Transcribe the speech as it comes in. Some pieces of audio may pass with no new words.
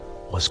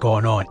What's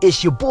going on?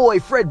 It's your boy,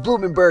 Fred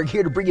Blumenberg,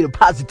 here to bring you the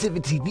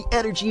positivity, the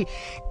energy,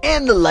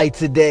 and the light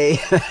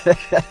today.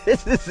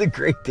 This is a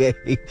great day.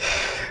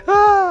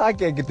 I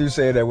can't get through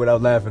saying that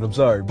without laughing. I'm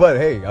sorry. But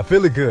hey, I'm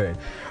feeling good.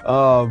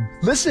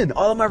 Listen,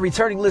 all of my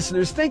returning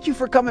listeners, thank you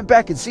for coming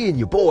back and seeing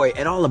your boy.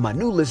 And all of my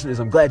new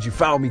listeners, I'm glad you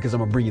found me because I'm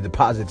going to bring you the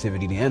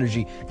positivity, the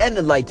energy, and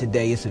the light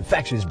today. It's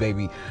infectious,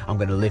 baby. I'm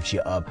going to lift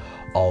you up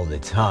all the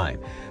time.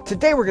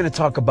 Today, we're going to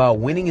talk about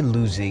winning and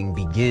losing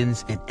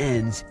begins and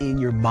ends in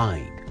your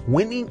mind.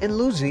 Winning and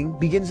losing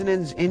begins and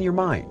ends in your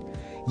mind.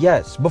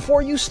 Yes,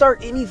 before you start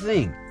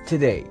anything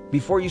today,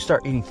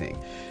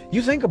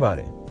 you think about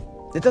it.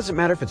 It doesn't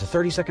matter if it's a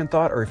 30-second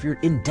thought or if you're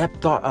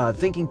in-depth thought,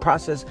 thinking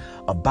process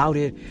about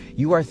it.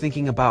 You are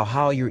thinking about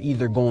how you're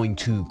either going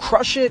to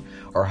crush it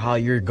or how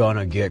you're going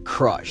to get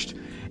crushed.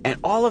 And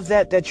all of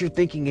that you're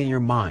thinking in your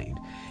mind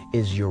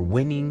is your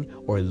winning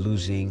or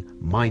losing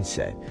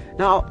mindset.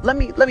 Now, let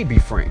me be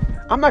frank.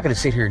 I'm not going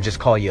to sit here and just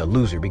call you a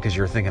loser because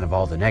you're thinking of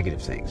all the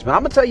negative things. But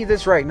I'm going to tell you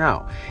this right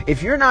now.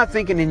 If you're not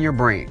thinking in your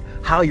brain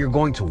how you're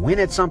going to win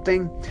at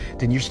something,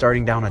 then you're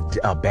starting down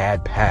a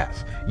bad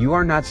path. You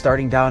are not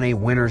starting down a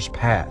winner's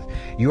path.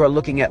 You are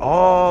looking at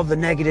all the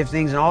negative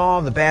things and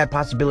all the bad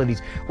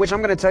possibilities, which I'm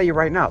going to tell you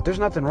right now, there's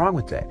nothing wrong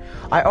with that.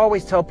 I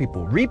always tell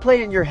people,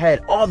 replay in your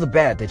head all the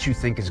bad that you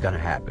think is going to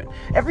happen.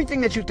 Everything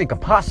that you think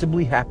could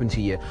possibly happen to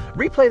you,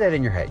 replay that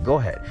in your head. Go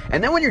ahead.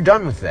 And then when you're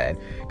done with that,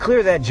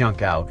 clear that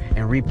junk out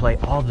and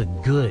replay all the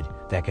good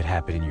that could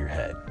happen in your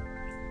head.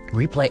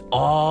 Replay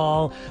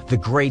all the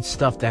great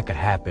stuff that could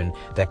happen,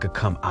 that could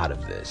come out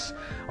of this.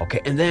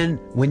 Okay. And then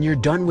when you're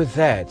done with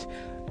that,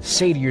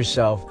 say to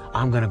yourself,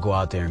 I'm going to go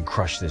out there and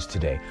crush this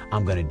today.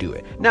 I'm going to do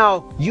it.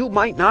 Now, you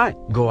might not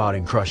go out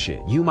and crush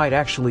it. You might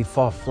actually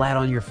fall flat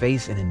on your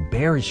face and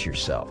embarrass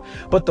yourself.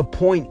 But the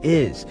point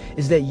is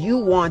that you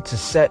want to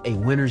set a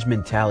winner's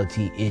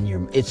mentality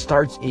it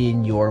starts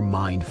in your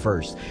mind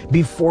first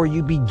before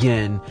you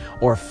begin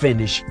or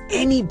finish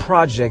any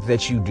project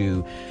that you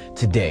do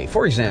today.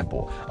 For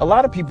example, a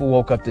lot of people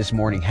woke up this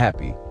morning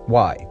happy.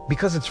 Why?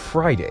 Because it's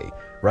Friday.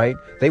 Right?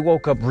 They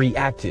woke up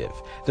reactive.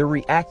 They're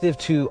reactive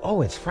to,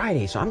 oh, it's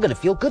Friday, so I'm going to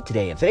feel good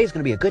today. And today's going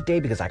to be a good day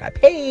because I got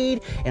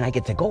paid and I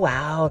get to go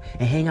out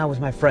and hang out with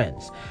my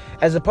friends.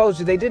 As opposed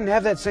to they didn't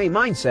have that same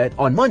mindset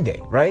on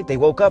Monday, right? They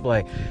woke up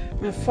like,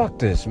 man, fuck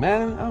this,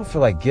 man. I don't feel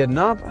like getting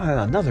up.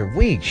 Another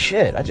week.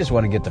 Shit. I just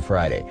want to get to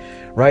Friday,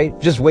 right?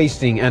 Just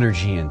wasting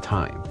energy and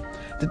time.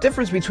 The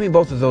difference between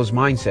both of those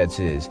mindsets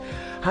is,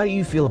 how do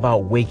you feel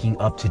about waking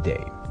up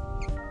today?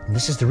 And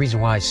this is the reason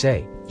why I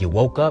say, you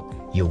woke up,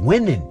 you're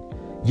winning.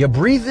 You're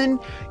breathing,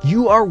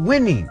 you are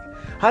winning.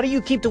 How do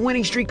you keep the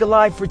winning streak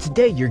alive for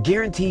today? You're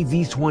guaranteed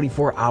these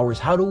 24 hours.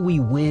 How do we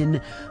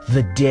win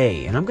the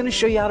day? And I'm going to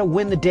show you how to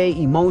win the day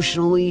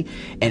emotionally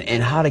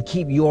and how to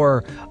keep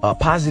your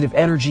positive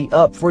energy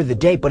up for the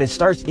day. But it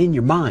starts in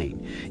your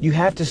mind. You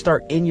have to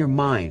start in your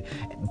mind,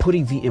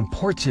 putting the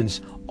importance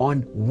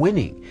on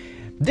winning.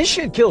 This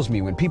shit kills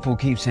me when people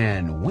keep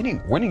saying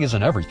winning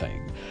isn't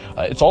everything.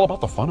 It's all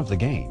about the fun of the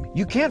game.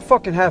 You can't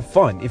fucking have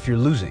fun if you're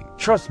losing.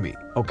 Trust me,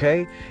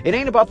 okay? It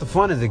ain't about the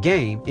fun of the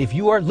game if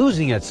you are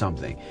losing at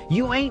something.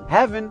 You ain't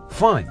having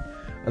fun.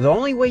 The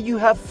only way you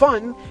have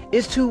fun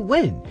is to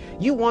win.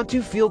 You want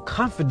to feel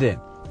confident.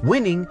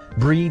 Winning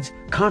breeds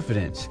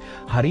confidence.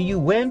 How do you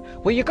win?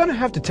 Well, you're going to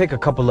have to take a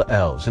couple of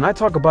L's. And I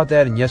talk about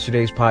that in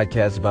yesterday's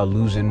podcast about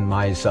losing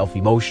myself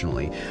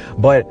emotionally.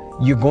 But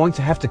you're going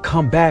to have to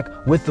come back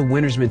with the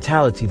winner's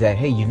mentality that,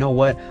 hey, you know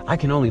what? I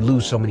can only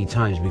lose so many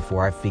times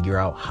before I figure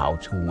out how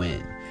to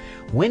win.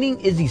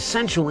 Winning is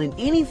essential in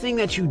anything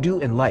that you do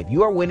in life.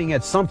 You are winning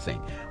at something,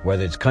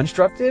 whether it's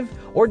constructive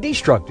or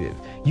destructive.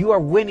 You are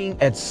winning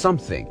at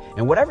something.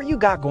 And whatever you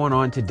got going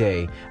on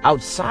today,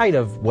 outside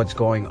of what's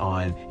going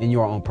on in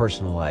your own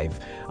personal life,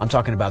 I'm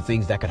talking about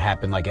things that could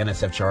happen like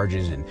NSF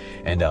charges and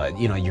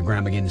your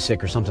grandma getting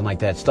sick or something like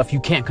that, stuff you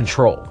can't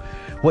control.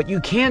 What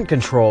you can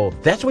control,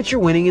 that's what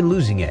you're winning and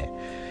losing at.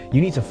 You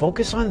need to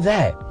focus on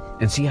that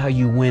and see how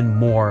you win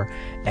more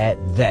at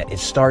that. It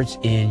starts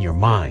in your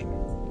mind.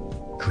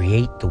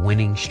 Create the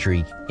winning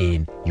streak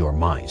in your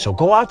mind. So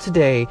go out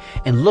today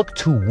and look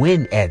to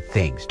win at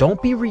things. Don't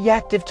be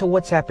reactive to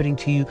what's happening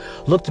to you.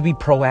 Look to be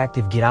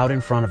proactive, get out in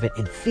front of it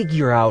and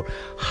figure out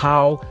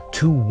how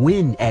to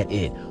win at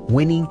it.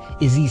 Winning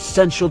is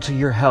essential to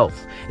your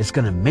health. It's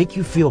going to make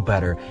you feel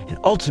better. And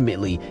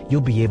ultimately,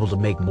 you'll be able to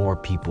make more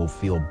people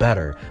feel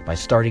better by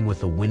starting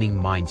with a winning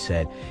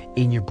mindset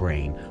in your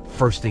brain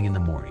first thing in the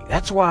morning.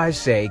 That's why I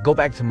say, go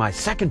back to my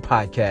second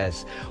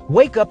podcast,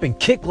 wake up and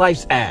kick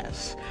life's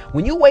ass.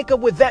 When you wake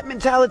up with that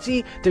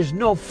mentality, there's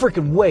no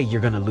freaking way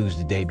you're going to lose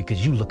the day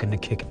because you're looking to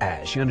kick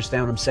ass. You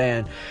understand what I'm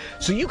saying?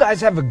 So you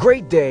guys have a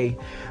great day.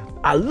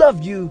 I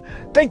love you.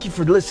 Thank you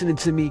for listening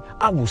to me.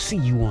 I will see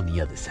you on the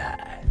other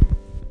side.